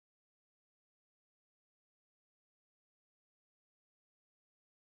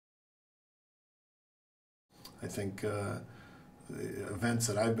I think the events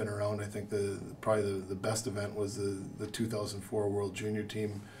that I've been around, I think probably the best event was the 2004 World Junior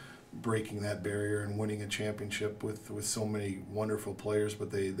team breaking that barrier and winning a championship with so many wonderful players,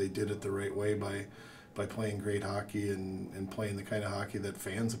 but they did it the right way by playing great hockey and playing the kind of hockey that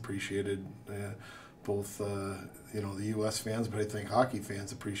fans appreciated. Both the U.S. fans, but I think hockey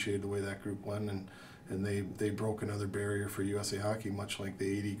fans appreciated the way that group won, and they broke another barrier for USA Hockey, much like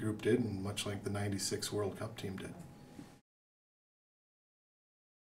the '80 group did, and much like the '96 World Cup team did.